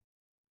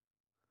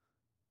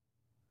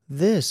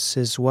This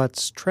is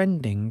what's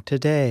trending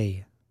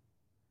today.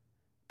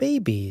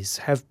 Babies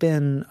have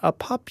been a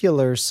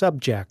popular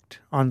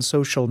subject on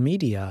social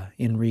media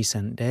in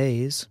recent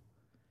days.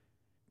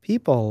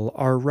 People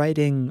are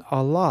writing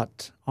a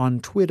lot on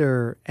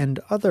Twitter and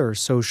other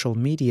social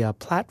media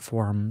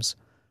platforms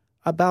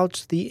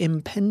about the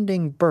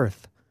impending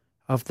birth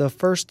of the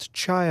first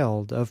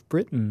child of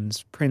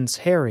Britain's Prince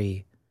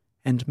Harry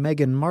and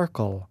Meghan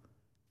Markle,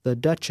 the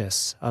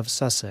Duchess of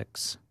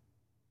Sussex.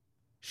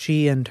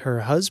 She and her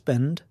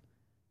husband,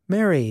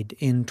 married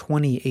in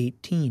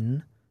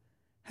 2018,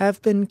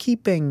 have been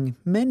keeping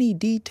many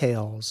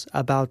details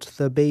about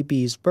the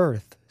baby's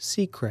birth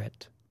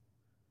secret.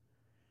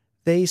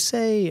 They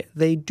say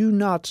they do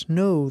not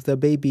know the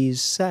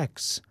baby's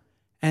sex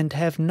and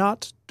have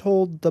not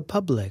told the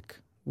public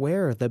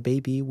where the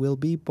baby will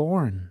be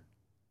born.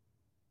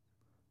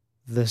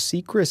 The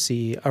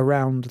secrecy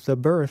around the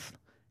birth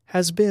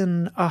has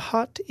been a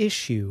hot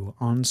issue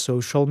on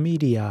social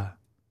media.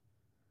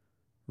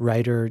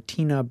 Writer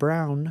Tina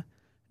Brown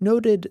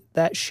noted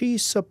that she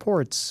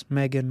supports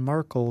Meghan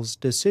Markle's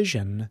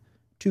decision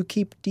to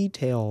keep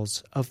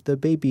details of the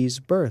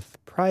baby's birth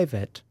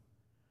private,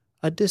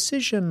 a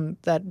decision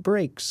that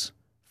breaks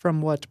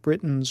from what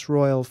Britain's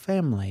royal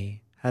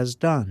family has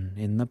done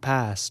in the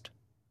past.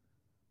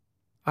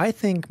 "I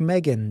think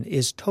Meghan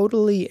is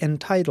totally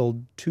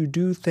entitled to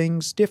do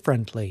things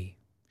differently,"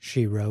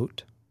 she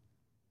wrote.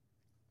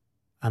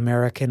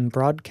 American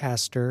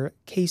broadcaster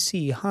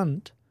Casey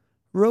Hunt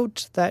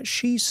wrote that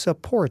she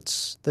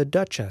supports the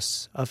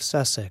Duchess of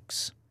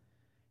Sussex.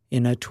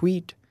 In a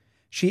tweet,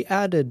 she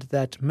added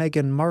that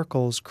Meghan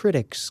Markle's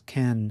critics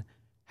can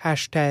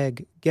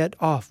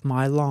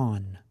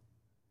 #GetOffMyLawn.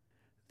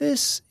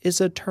 This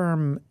is a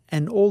term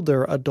an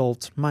older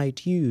adult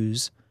might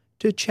use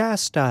to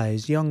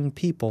chastise young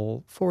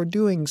people for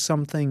doing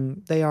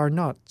something they are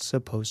not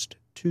supposed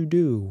to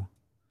do.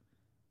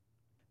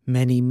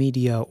 Many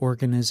media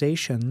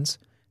organizations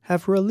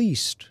have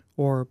released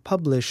or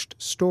published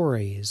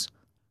stories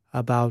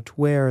about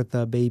where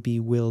the baby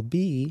will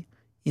be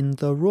in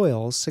the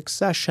royal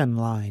succession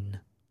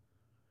line.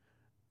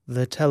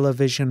 The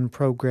television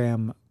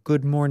program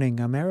Good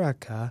Morning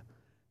America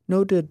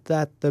noted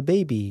that the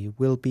baby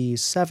will be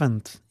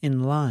 7th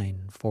in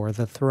line for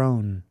the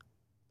throne.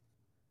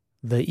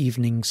 The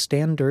Evening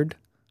Standard,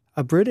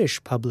 a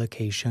British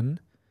publication,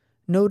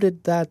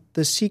 noted that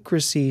the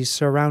secrecy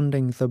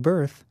surrounding the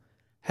birth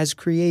has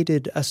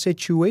created a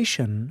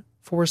situation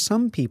for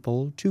some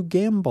people to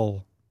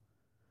gamble.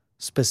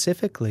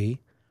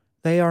 Specifically,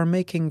 they are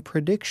making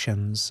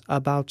predictions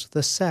about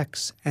the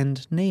sex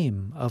and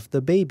name of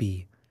the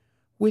baby,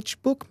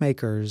 which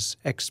bookmakers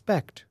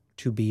expect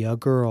to be a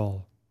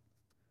girl.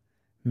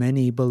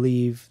 Many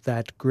believe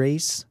that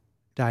Grace,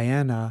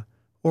 Diana,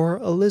 or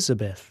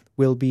Elizabeth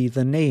will be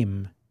the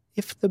name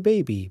if the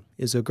baby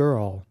is a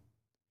girl.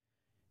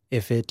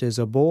 If it is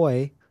a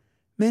boy,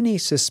 many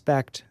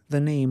suspect the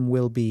name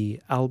will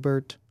be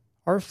Albert,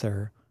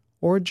 Arthur,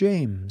 or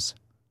James.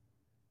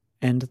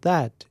 And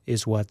that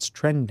is what's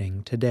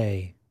trending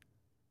today.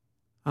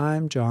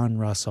 I'm John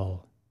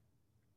Russell.